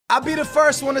I'll be the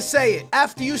first one to say it.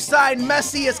 After you sign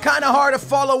Messi, it's kind of hard to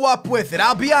follow up with it.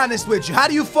 I'll be honest with you. How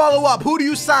do you follow up? Who do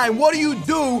you sign? What do you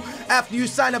do after you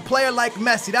sign a player like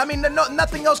Messi? I mean,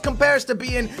 nothing else compares to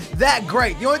being that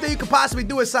great. The only thing you could possibly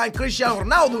do is sign Cristiano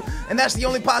Ronaldo, and that's the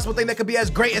only possible thing that could be as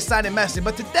great as signing Messi.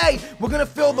 But today, we're going to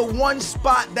fill the one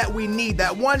spot that we need.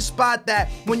 That one spot that,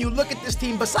 when you look at this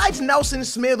team, besides Nelson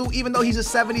Smith, who, even though he's a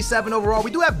 77 overall,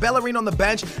 we do have Bellerin on the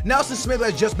bench. Nelson Smith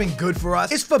has just been good for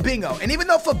us. It's Fabinho. And even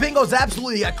though Fabinho's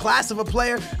absolutely a class of a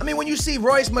player, I mean, when you see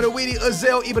Royce, Matawidi,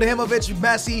 Ozil, Ibrahimovic,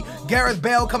 Messi, Gareth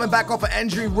Bale coming back off an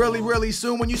injury really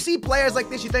soon, when you see players like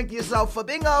this, you think to yourself,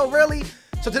 Fabinho, really?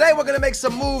 So today we're going to make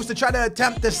some moves to try to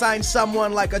attempt to sign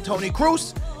someone like a Toni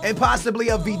Kroos and possibly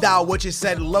a Vidal, which is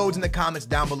said loads in the comments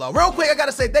down below. Real quick, I got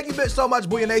to say thank you so much,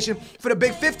 Booyah Nation, for the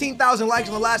big 15,000 likes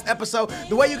on the last episode.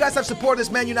 The way you guys have supported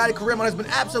this Man United career mode has been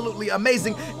absolutely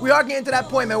amazing. We are getting to that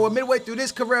point, man. We're midway through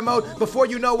this career mode. Before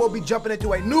you know, we'll be jumping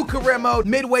into a new career mode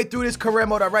midway through this career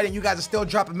mode already, and you guys are still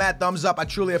dropping mad thumbs up. I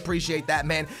truly appreciate that,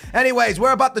 man. Anyways,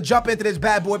 we're about to jump into this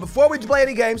bad boy. Before we play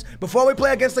any games, before we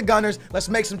play against the Gunners, let's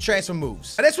make some transfer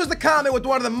moves. And this was the comment with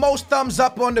one of the most thumbs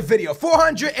up on the video,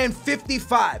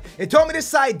 455. It told me to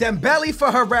sign Dembele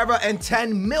for Herrera and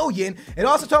 10 million. It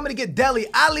also told me to get Dele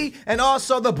Alli and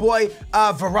also the boy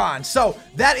Varane. So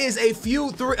that is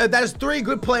that is three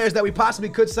good players that we possibly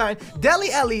could sign.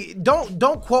 Dele Alli,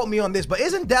 don't quote me on this, but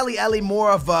isn't Dele Alli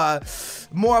more of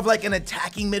like an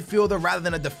attacking midfielder rather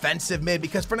than a defensive mid?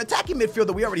 Because for an attacking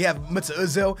midfielder, we already have Mesut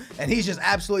Ozil, and he's just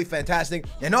absolutely fantastic.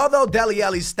 And although Dele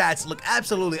Alli's stats look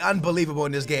absolutely unbelievable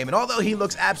in this game, and although he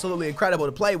looks absolutely incredible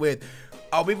to play with,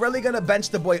 are we really going to bench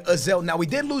the boy Ozil? Now, we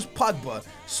did lose Pogba,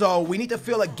 so we need to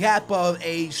fill a gap of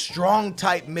a strong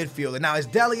type midfielder. Now, is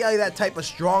Dele Alli that type of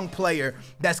strong player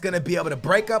that's going to be able to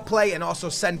break up play and also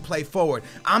send play forward?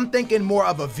 I'm thinking more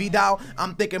of a Vidal.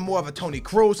 I'm thinking more of a Toni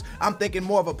Kroos. I'm thinking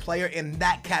more of a player in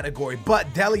that category.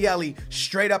 But Dele Alli,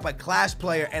 straight up a class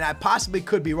player, and I possibly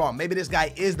could be wrong. Maybe this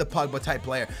guy is the Pogba type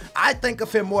player. I think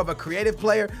of him more of a creative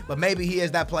player, but maybe he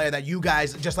is that player that you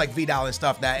guys, just like Vidal and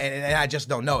stuff, that and I just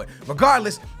don't know it. Regardless,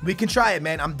 we can try it,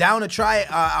 man. I'm down to try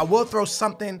it. I will throw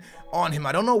something on him.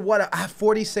 I don't know what. I have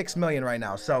 46 million right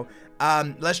now, so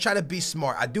let's try to be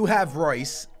smart. I do have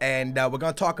Royce, and we're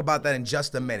gonna talk about that in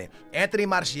just a minute. Anthony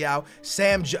Martial,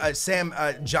 Sam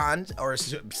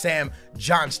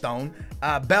Johnstone,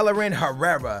 Bellerin,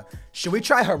 Herrera. Should we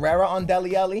try Herrera on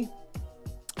Dele Alli?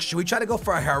 Should we try to go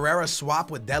for a Herrera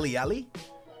swap with Dele Alli?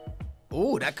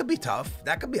 Ooh, that could be tough.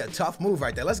 That could be a tough move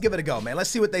right there. Let's give it a go, man. Let's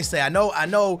see what they say. I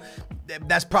know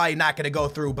that's probably not going to go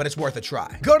through, but it's worth a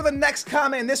try. Go to the next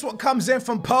comment, and this one comes in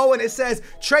from Poe, and it says,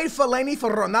 trade Fellaini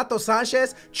for Renato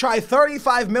Sanchez, try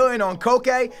 35 million on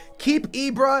Koke, keep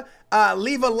Ibra,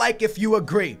 leave a like if you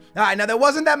agree. All right, now there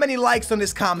wasn't that many likes on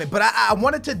this comment, but I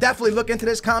wanted to definitely look into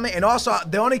this comment, and also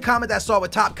the only comment I saw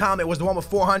with top comment was the one with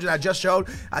 400 I just showed.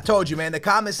 I told you, man, the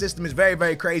comment system is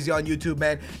very crazy on YouTube,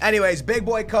 man. Anyways, big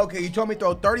boy Koke, you told me to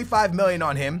throw 35 million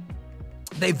on him.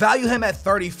 They value him at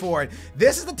 34.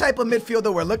 This is the type of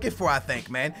midfielder we're looking for, I think,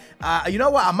 man. You know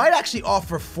what? I might actually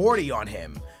offer 40 on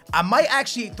him. I might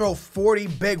actually throw 40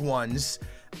 big ones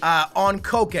on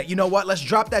Koke. You know what? Let's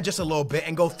drop that just a little bit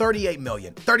and go 38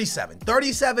 million.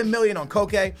 37 million on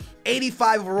Koke.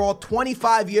 85 overall,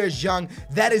 25 years young.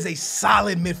 That is a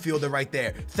solid midfielder right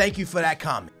there. Thank you for that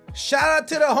comment. Shout out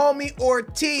to the homie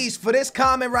Ortiz for this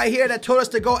comment right here that told us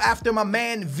to go after my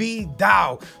man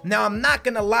Vidal. Now, I'm not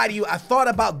going to lie to you. I thought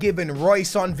about giving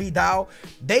Royce on Vidal.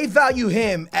 They value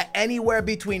him at anywhere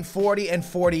between 40 and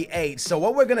 48. So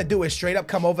what we're going to do is straight up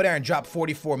come over there and drop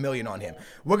 44 million on him.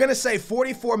 We're going to say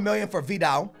 44 million for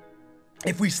Vidal.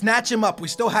 If we snatch him up, we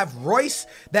still have Royce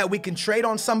that we can trade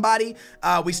on somebody.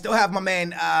 We still have my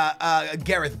man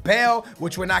Gareth Bale,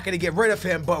 which we're not going to get rid of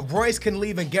him, but Royce can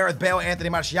leave and Gareth Bale, Anthony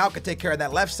Martial can take care of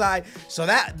that left side. So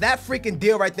that freaking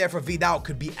deal right there for Vidal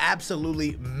could be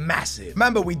absolutely massive.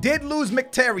 Remember, we did lose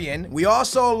Mkhitaryan. We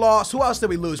also lost, who else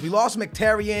did we lose? We lost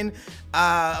Mkhitaryan.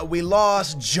 We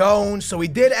lost Jones, so we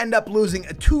did end up losing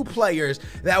 2 players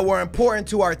that were important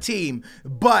to our team,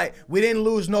 but we didn't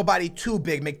lose nobody too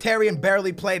big. Mkhitaryan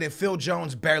barely played and Phil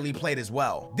Jones barely played as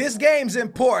well. This game's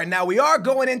important. Now, we are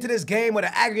going into this game with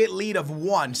an aggregate lead of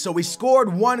 1, so we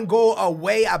scored 1 goal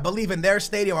away, I believe, in their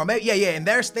stadium, or maybe, yeah, in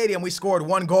their stadium we scored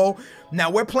 1 goal. Now,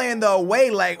 we're playing the away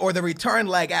leg or the return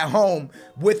leg at home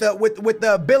with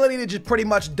the ability to just pretty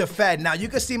much defend. Now, you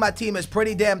can see my team is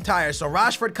pretty damn tired. So,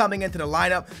 Rashford coming into the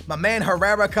lineup. My man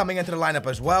Herrera coming into the lineup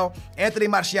as well. Anthony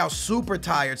Martial super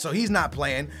tired, so he's not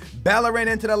playing. Bellerin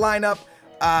into the lineup.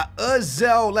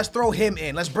 Ozil, let's throw him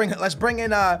in. Let's bring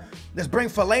in Let's bring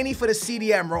Fellaini for the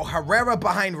CDM role, Herrera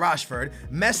behind Rashford,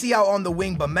 Messi out on the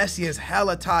wing, but Messi is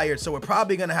hella tired, so we're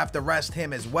probably going to have to rest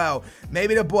him as well.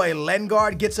 Maybe the boy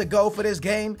Lingard gets a go for this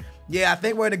game. Yeah, I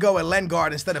think we're going to go with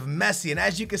Lingard instead of Messi. And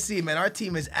as you can see, man, our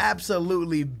team is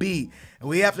absolutely beat. And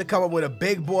we have to come up with a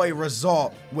big boy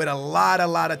result with a lot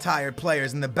of tired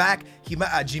players. In the back,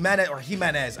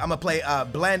 Jimenez. I'm going to play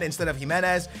Blend instead of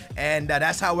Jimenez. And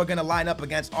that's how we're going to line up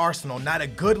against Arsenal. Not a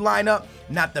good lineup,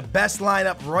 not the best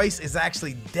lineup. Royce is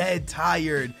actually dead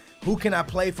tired. Who can I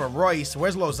play for Royce?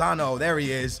 Where's Lozano? There he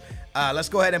is. Let's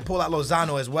go ahead and pull out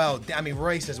Lozano as well. I mean,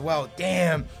 Royce as well.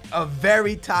 Damn, a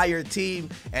very tired team.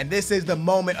 And this is the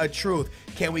moment of truth.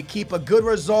 Can we keep a good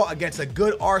result against a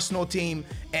good Arsenal team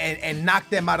and knock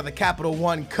them out of the Capital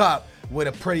One Cup with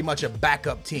a pretty much a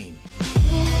backup team?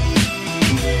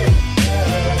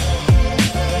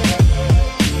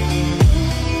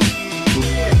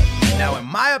 Now, in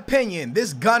my opinion,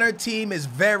 this Gunner team is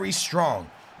very strong.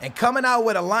 And coming out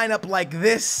with a lineup like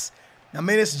this, I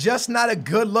mean, it's just not a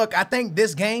good look. I think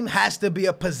this game has to be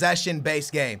a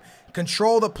possession-based game.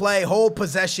 Control the play, hold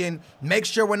possession, make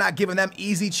sure we're not giving them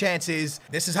easy chances.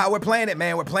 This is how we're playing it,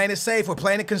 man. We're playing it safe, we're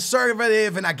playing it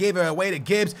conservative, and I gave it away to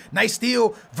Gibbs. Nice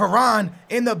steal, Varane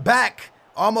in the back.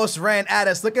 Almost ran at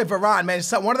us. Look at Varane, man.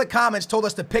 One of the comments told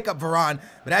us to pick up Varane,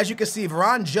 but as you can see,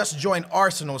 Varane just joined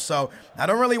Arsenal, so I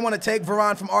don't really want to take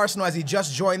Varane from Arsenal as he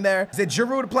just joined there. Is it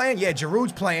Giroud playing? Yeah,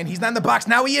 Giroud's playing. He's not in the box.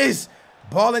 Now he is.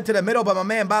 Ball into the middle, but my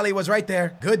man Bali was right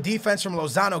there. Good defense from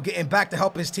Lozano getting back to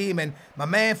help his team, and my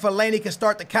man Fellaini can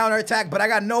start the counterattack, but I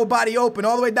got nobody open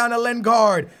all the way down to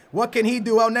Lingard. What can he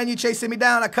do? Oh, Nenyu chasing me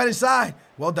down. I cut inside.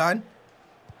 Well done.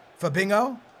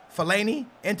 Fabinho, Fellaini,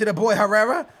 into the boy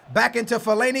Herrera, back into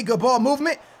Fellaini. Good ball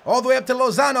movement. All the way up to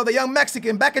Lozano, the young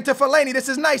Mexican, back into Fellaini. This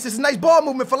is nice. This is nice ball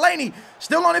movement. Fellaini,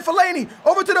 still on it, Fellaini.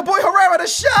 Over to the boy Herrera, the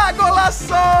shot.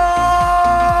 Golazo!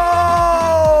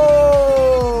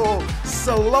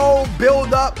 Slow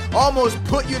build up, almost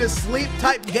put you to sleep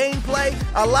type gameplay.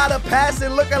 A lot of passing,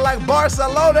 looking like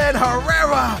Barcelona, and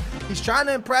Herrera. He's trying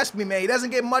to impress me, man. He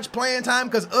doesn't get much playing time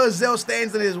because Ozil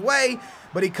stands in his way,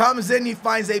 but he comes in, he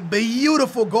finds a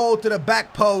beautiful goal to the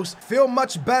back post. Feel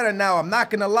much better now, I'm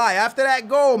not gonna lie. After that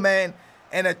goal, man,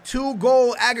 and a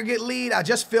 2-goal aggregate lead, I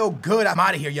just feel good. I'm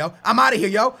out of here, yo. I'm out of here,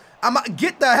 yo.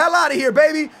 Get the hell out of here,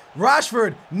 baby.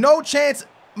 Rashford, no chance.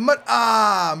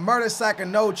 Mertesacker,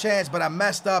 no chance, but I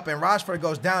messed up, and Rashford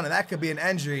goes down, and that could be an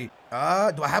injury.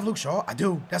 Do I have Luke Shaw? I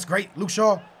do. That's great. Luke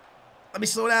Shaw. Let me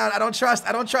slow down. I don't trust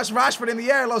Rashford in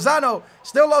the air. Lozano.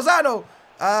 Still Lozano.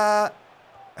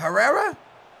 Herrera?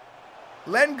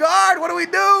 Lingard, what do we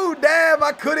do? Damn,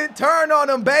 I couldn't turn on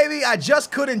him, baby. I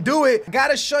just couldn't do it.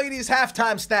 Gotta show you these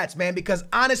halftime stats, man, because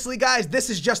honestly, guys, this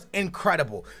is just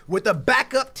incredible. With the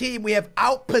backup team, we have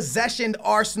out-possessioned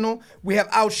Arsenal. We have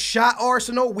outshot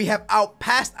Arsenal. We have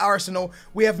outpassed Arsenal.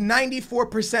 We have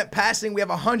 94% passing. We have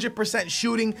 100%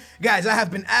 shooting. Guys, I have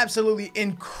been absolutely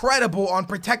incredible on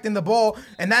protecting the ball,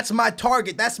 and that's my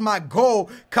target. That's my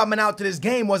goal coming out to this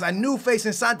game was I knew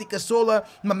facing Santi Cazorla,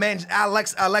 my man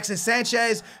Alexis Sanchez,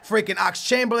 freaking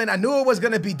Ox-Chamberlain. I knew it was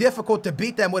going to be difficult to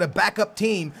beat them with a backup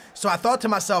team. So I thought to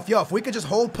myself, yo, if we could just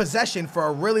hold possession for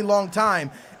a really long time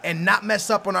and not mess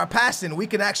up on our passing, we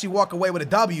can actually walk away with a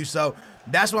W. So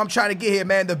that's what I'm trying to get here,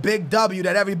 man. The big W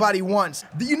that everybody wants.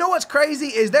 You know what's crazy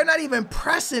is they're not even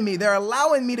pressing me. They're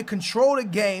allowing me to control the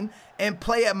game and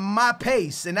play at my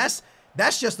pace. And that's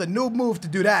just a new move to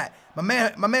do that. My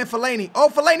man Fellaini. Oh,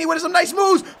 Fellaini with some nice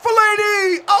moves.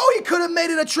 Fellaini! Oh, he could have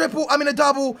made it a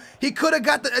double. He could have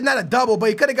got not a double, but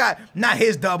he could have got, not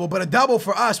his double, but a double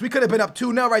for us. We could have been up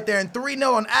 2-0 right there and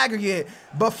 3-0 on aggregate.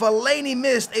 But Fellaini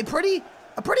missed a pretty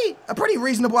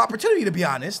reasonable opportunity, to be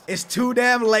honest. It's too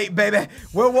damn late, baby.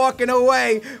 We're walking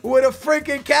away with a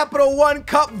freaking Capital One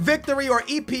Cup victory or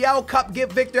EPL Cup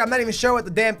gift victory. I'm not even sure what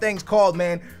the damn thing's called,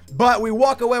 man. But we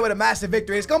walk away with a massive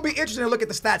victory. It's going to be interesting to look at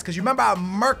the stats because you remember I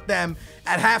murked them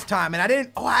at halftime, and I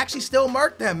actually still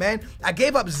murked them, man. I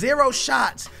gave up 0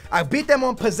 shots. I beat them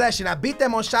on possession. I beat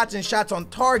them on shots and shots on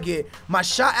target. My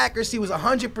shot accuracy was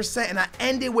 100%, and I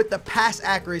ended with the pass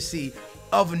accuracy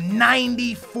of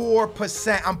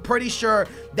 94%. I'm pretty sure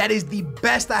that is the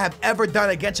best I have ever done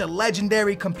against a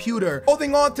legendary computer.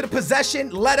 Holding on to the possession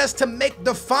led us to make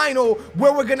the final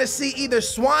where we're gonna see either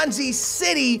Swansea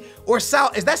City or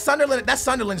South. Is that Sunderland? That's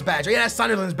Sunderland's badge. Yeah, that's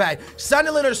Sunderland's badge.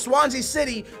 Sunderland or Swansea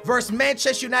City versus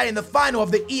Manchester United in the final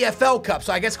of the EFL Cup.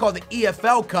 So I guess called the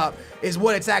EFL Cup is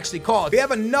what it's actually called. We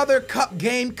have another cup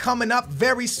game coming up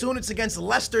very soon. It's against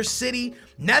Leicester City.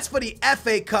 And that's for the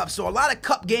FA Cup, so a lot of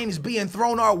cup games being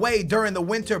thrown our way during the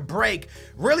winter break.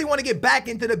 Really want to get back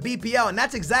into the BPL, and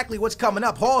that's exactly what's coming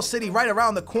up. Hull City right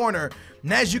around the corner.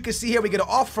 And as you can see here, we get an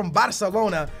offer from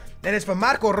Barcelona, and it's for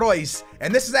Marco Reus.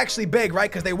 And this is actually big, right?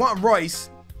 Because they want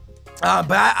Reus.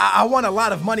 But I want a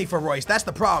lot of money for Reus. That's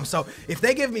the problem. So if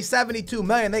they give me 72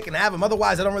 million, they can have him.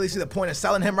 Otherwise, I don't really see the point of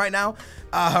selling him right now.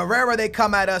 Herrera, they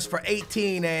come at us for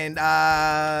 18 and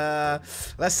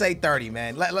let's say 30,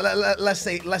 man. Let's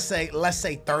say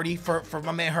 30 for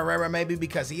my man Herrera maybe,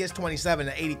 because he is 27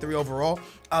 and 83 overall.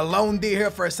 A loan deal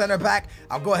here for a center back.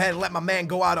 I'll go ahead and let my man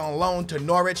go out on loan to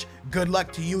Norwich. Good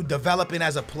luck to you developing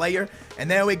as a player.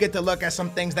 And then we get to look at some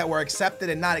things that were accepted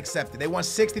and not accepted. They want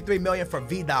 63 million for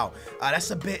Vidal.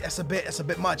 That's a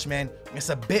bit much, man. It's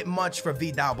a bit much for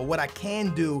Vidal. But what I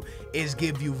can do is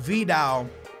give you Vidal,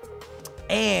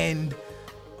 and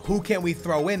who can we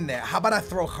throw in there? How about I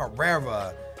throw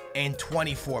Herrera and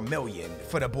 24 million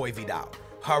for the boy Vidal?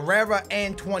 Herrera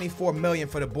and 24 million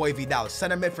for the boy Vidal.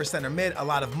 Center mid for center mid, a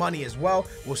lot of money as well.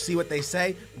 We'll see what they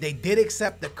say. They did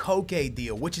accept the Koke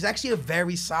deal, which is actually a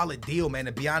very solid deal, man,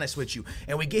 to be honest with you.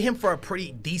 And we get him for a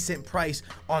pretty decent price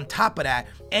on top of that.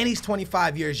 And he's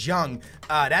 25 years young.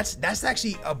 That's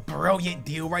actually a brilliant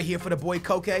deal right here for the boy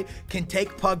Koke. Can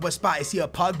take Pogba's spot. Is he a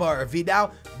Pogba or a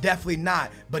Vidal? Definitely not,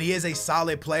 but he is a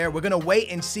solid player. We're gonna wait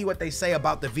and see what they say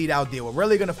about the Vidal deal. We're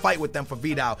really gonna fight with them for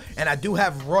Vidal. And I do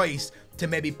have Reus to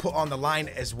maybe put on the line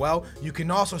as well. You can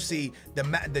also see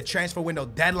the transfer window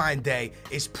deadline day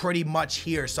is pretty much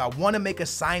here. So I want to make a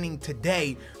signing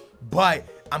today, but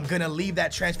I'm gonna leave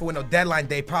that transfer window deadline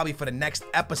day probably for the next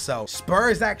episode.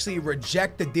 Spurs actually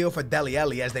reject the deal for Dele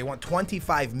Alli as they want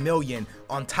 25 million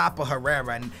on top of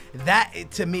Herrera, and that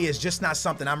to me is just not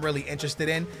something I'm really interested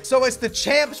in. So it's the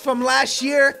champs from last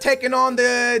year taking on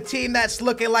the team that's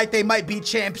looking like they might be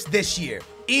champs this year.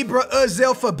 Ibra,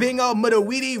 Ozil, Fabinho,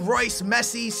 Mudawidi, Reus,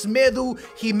 Messi, Smidu,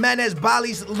 Jimenez,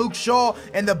 Balis, Luke Shaw,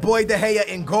 and the boy De Gea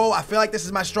in goal. I feel like this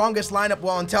is my strongest lineup,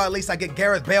 well, until at least I get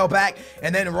Gareth Bale back,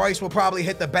 and then Reus will probably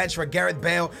hit the bench for Gareth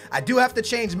Bale. I do have to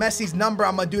change Messi's number.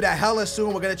 I'm going to do that hella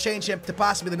soon. We're going to change him to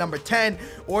possibly the number 10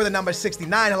 or the number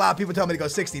 69. A lot of people told me to go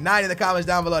 69 in the comments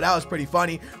down below. That was pretty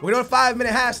funny. We're doing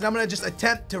 5-minute halves, and I'm going to just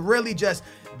attempt to really just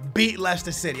beat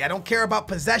Leicester City. I don't care about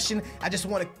possession. I just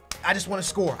want to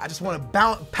score. I just want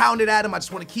to pound it at him. I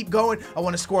just want to keep going. I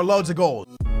want to score loads of goals.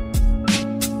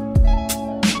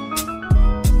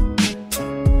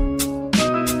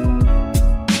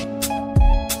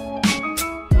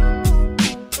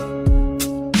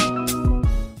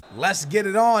 Let's get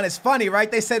it on. It's funny,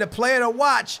 right? They say the player to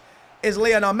watch is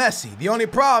Lionel Messi. The only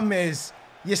problem is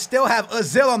you still have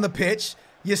Ozil on the pitch.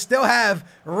 You still have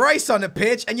Reus on the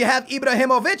pitch, and you have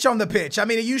Ibrahimovic on the pitch. I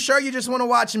mean, are you sure you just want to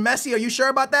watch Messi? Are you sure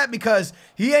about that? Because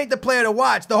he ain't the player to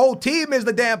watch. The whole team is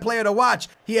the damn player to watch.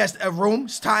 He has a room,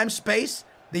 time, space.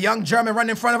 The young German running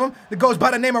in front of him that goes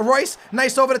by the name of Reus.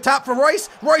 Nice over the top for Reus.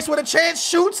 Reus with a chance,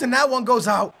 shoots, and that one goes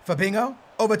out. Fabinho,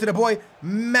 over to the boy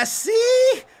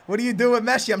Messi. What do you do with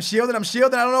Messi? I'm shielded. I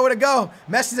don't know where to go.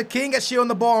 Messi's a king at shielding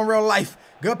the ball in real life.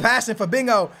 Good passing for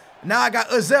Fabinho. Now I got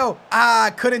Ozil.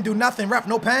 I couldn't do nothing. Ref,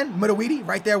 no pen. Mudawidi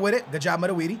right there with it. Good job,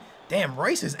 Mudawidi. Damn,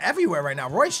 Reus is everywhere right now.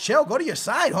 Reus, chill. Go to your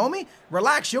side, homie.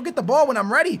 Relax. You'll get the ball when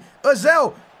I'm ready.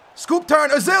 Ozil. Scoop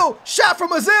turn. Ozil. Shot from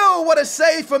Ozil. What a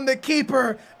save from the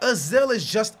keeper. Ozil is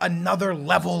just another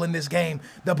level in this game.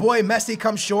 The boy Messi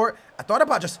comes short. I thought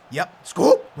about just,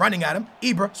 scoop. Running at him.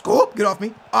 Ibra. Scoop. Get off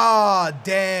me. Ah,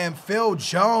 damn. Phil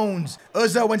Jones.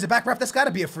 Ozil wins it back. Ref, that's got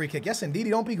to be a free kick. Yes, indeed.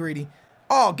 Don't be greedy.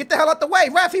 Oh, get the hell out the way.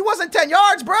 Ref, he wasn't 10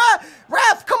 yards, bruh.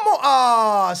 Ref, come on.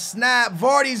 Oh, snap.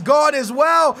 Vardy's gone as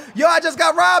well. Yo, I just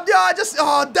got robbed. Yo,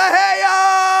 oh, De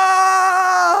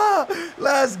Gea.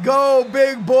 Let's go,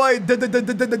 big boy. De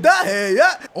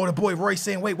Gea. Oh, the boy Roy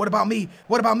saying, wait, what about me?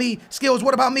 What about me? Skills,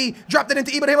 what about me? Dropped it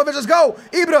into Ibrahimovic. Let's go.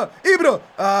 Ibra.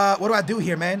 What do I do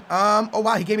here, man? Oh,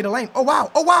 wow, he gave me the lane. Oh,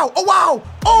 wow.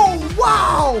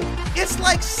 It's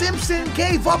like Simpson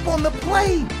gave up on the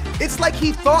play. It's like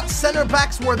he thought center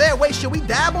backs were there. Wait, should we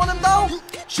dab on him though?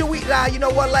 Should we? Nah, you know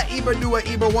what? Let Ibra do what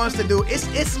Ibra wants to do.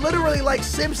 It's literally like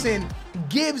Simpson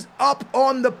gives up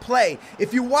on the play.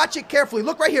 If you watch it carefully,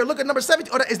 look right here. Look at number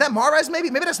 17. Is that Mahrez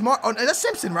maybe? Maybe that's that's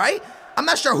Simpson, right? I'm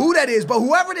not sure who that is, but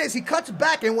whoever it is, he cuts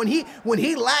back, and when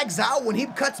he lags out, when he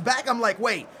cuts back, I'm like,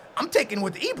 wait. I'm taking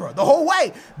with Ibra the whole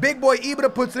way. Big boy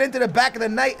Ibra puts it into the back of the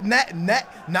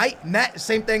net.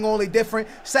 Same thing, only different.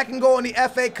 Second goal in the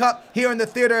FA Cup here in the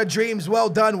Theater of Dreams. Well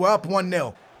done. We're up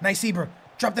 1-0. Nice Ibra.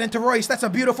 Dropped it into Royce. That's a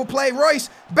beautiful play.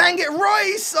 Royce, bang it,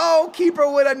 Royce. Oh, keeper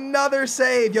with another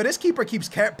save. Yo, this keeper keeps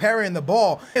parrying the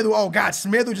ball. Oh, God,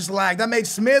 Smithu just lagged. That made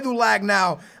Smithu lag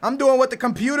now. I'm doing what the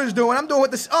computer's doing. I'm doing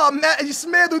what this. Oh, man,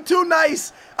 Smithu too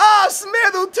nice. Oh,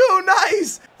 Smithu too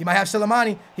nice. He might have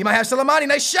Soleimani. He might have Soleimani.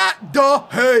 Nice shot. Duh,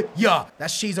 hey, yeah.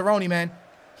 That's Shizaroni, man.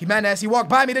 Jimenez, he walked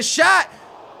by me. The shot.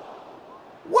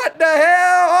 What the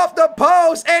hell? Off the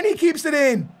post. And he keeps it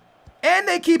in. And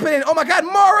they keep it in. Oh, my God,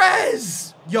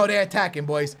 Morez. Yo, they're attacking,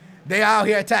 boys. They out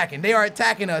here attacking. They are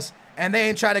attacking us, and they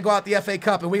ain't trying to go out the FA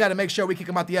Cup, and we got to make sure we kick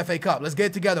them out the FA Cup. Let's get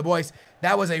it together, boys.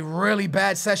 That was a really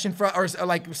bad session for, or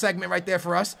like segment right there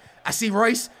for us. I see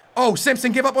Royce. Oh,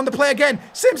 Simpson give up on the play again.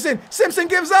 Simpson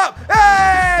gives up.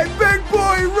 Hey, big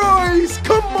boy Royce.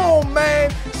 Come on, man.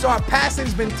 So our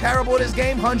passing's been terrible this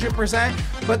game,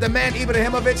 100%. But the man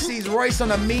Ibrahimovic sees Royce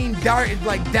on a mean dart,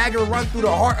 like dagger run through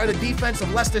the heart of the defense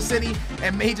of Leicester City.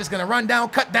 And he just gonna run down,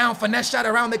 cut down, finesse shot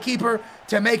around the keeper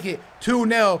to make it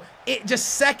 2-0. It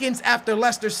just seconds after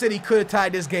Leicester City could have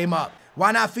tied this game up.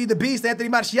 Why not feed the beast, Anthony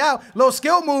Martial? Little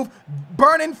skill move,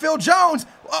 burning Phil Jones.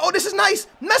 Oh, this is nice.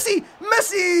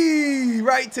 Messi,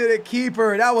 right to the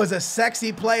keeper. That was a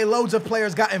sexy play. Loads of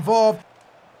players got involved.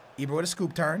 Ibra with a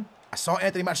scoop turn. I saw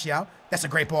Anthony Martial. That's a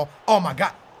great ball. Oh, my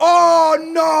God. Oh,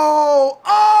 no.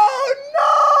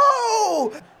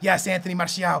 Oh, no. Yes, Anthony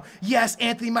Martial. Yes,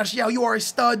 Anthony Martial. You are a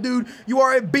stud, dude. You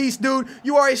are a beast, dude.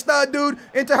 You are a stud, dude.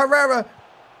 Into Herrera.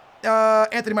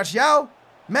 Anthony Martial.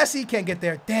 Messi can't get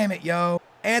there. Damn it, yo.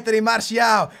 Anthony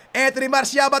Martial. Anthony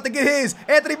Martial about to get his.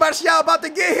 Anthony Martial about to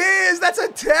get his. That's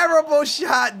a terrible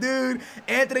shot, dude.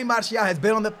 Anthony Martial has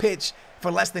been on the pitch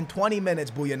for less than 20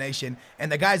 minutes, Booyah Nation,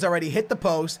 and the guy's already hit the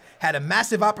post, had a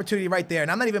massive opportunity right there,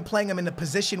 and I'm not even playing him in the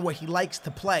position where he likes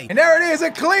to play. And there it is, a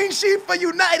clean sheet for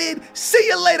United. See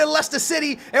you later, Leicester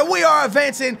City, and we are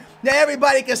advancing. Now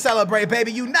everybody can celebrate,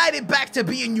 baby. United back to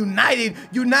being United.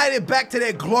 United back to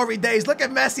their glory days. Look at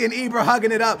Messi and Ibra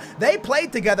hugging it up. They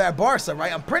played together at Barca,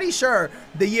 right? I'm pretty sure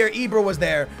the year Ibra was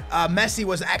there, Messi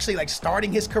was actually like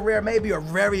starting his career maybe, or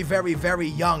very, very, very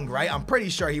young, right? I'm pretty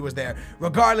sure he was there.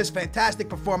 Regardless, fantastic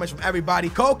performance from everybody.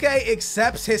 Koke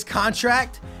accepts his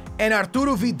contract, and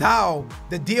Arturo Vidal,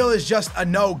 the deal is just a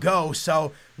no-go.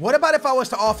 So what about if I was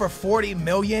to offer 40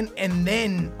 million, and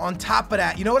then on top of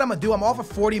that, you know what I'm gonna do? I'm gonna offer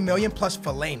 40 million plus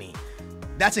Fellaini.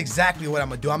 That's exactly what I'm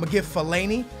gonna do. I'm gonna give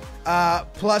Fellaini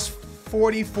plus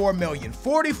 44 million.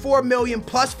 44 million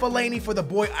plus Fellaini for the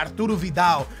boy Arturo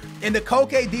Vidal. And the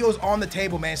Koke deal is on the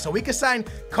table, man. So we could sign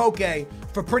Koke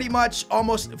for pretty much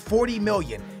almost 40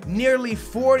 million. Nearly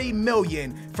 40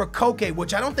 million for Koke,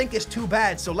 which I don't think is too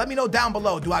bad. So let me know down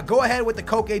below. Do I go ahead with the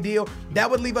Koke deal? That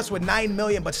would leave us with 9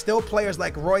 million, but still players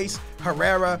like Royce,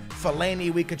 Herrera,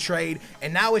 Fellaini we could trade.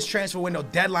 And now it's transfer window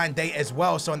deadline day as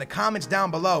well. So in the comments down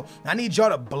below, I need y'all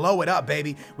to blow it up,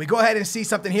 baby. We go ahead and see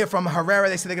something here from Herrera.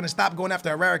 They say they're going to stop going after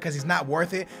Herrera because he's not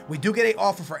worth it. We do get an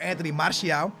offer for Anthony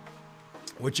Martial,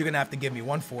 which you're going to have to give me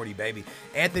 140, baby.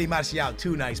 Anthony Martial,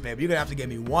 too nice, baby. You're going to have to give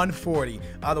me 140.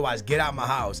 Otherwise, get out my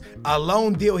house. A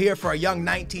loan deal here for a young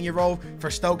 19-year-old for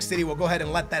Stoke City. We'll go ahead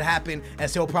and let that happen,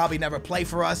 as he'll probably never play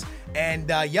for us. And,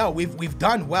 yo, we've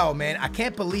done well, man. I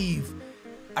can't believe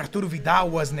Arturo Vidal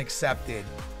wasn't accepted.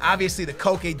 Obviously, the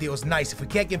Koke deal is nice. If we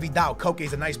can't get Vidal, Koke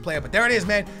is a nice player. But there it is,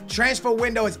 man. Transfer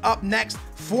window is up next.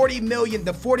 40 million,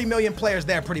 the 40 million players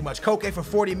there pretty much. Koke for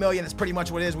 40 million, that's pretty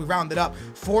much what it is. We rounded up.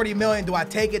 40 million, do I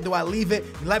take it? Do I leave it?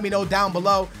 Let me know down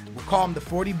below. We'll call him the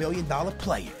 $40 million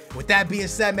player. With that being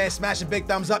said, man, smash a big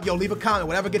thumbs up. Yo, leave a comment.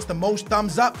 Whatever gets the most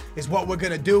thumbs up is what we're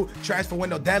going to do. Transfer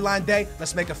window deadline day.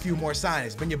 Let's make a few more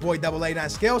signings. Been your boy, 89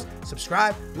 Skills.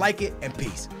 Subscribe, like it, and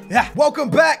peace. Yeah. Welcome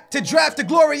back to Draft to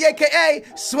Glory, a.k.a.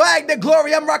 Swag to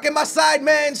Glory. I'm rocking my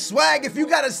Sideman swag. If you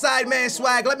got a Sideman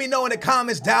swag, let me know in the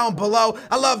comments down below.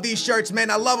 I love these shirts, man.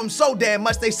 I love them so damn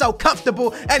much. They so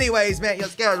comfortable. Anyways, man, yo,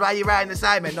 Skills, why you riding the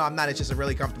Sideman? No, I'm not. It's just a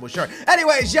really comfortable shirt.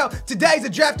 Anyways, yo, today's a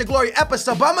Draft to Glory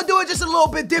episode, but I'm going to do it just a little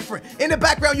bit different. In the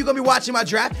background, you're going to be watching my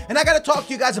draft, and I got to talk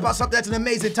to you guys about something that's an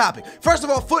amazing topic. First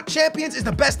of all, Foot Champions is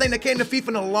the best thing that came to FIFA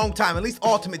in a long time, at least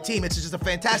Ultimate Team. It's just a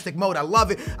fantastic mode. I love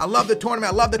it. I love the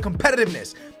tournament. I love the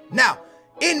competitiveness. Now,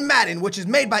 in Madden, which is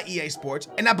made by EA Sports,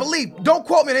 and I believe, don't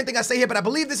quote me on anything I say here, but I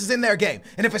believe this is in their game.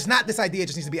 And if it's not, this idea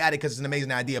just needs to be added because it's an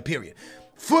amazing idea, period.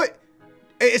 Foot,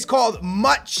 it's called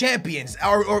MUT Champions,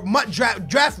 or MUT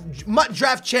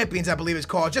Draft Champions, I believe it's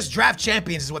called. Just Draft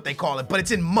Champions is what they call it, but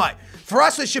it's in MUT. For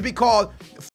us, it should be called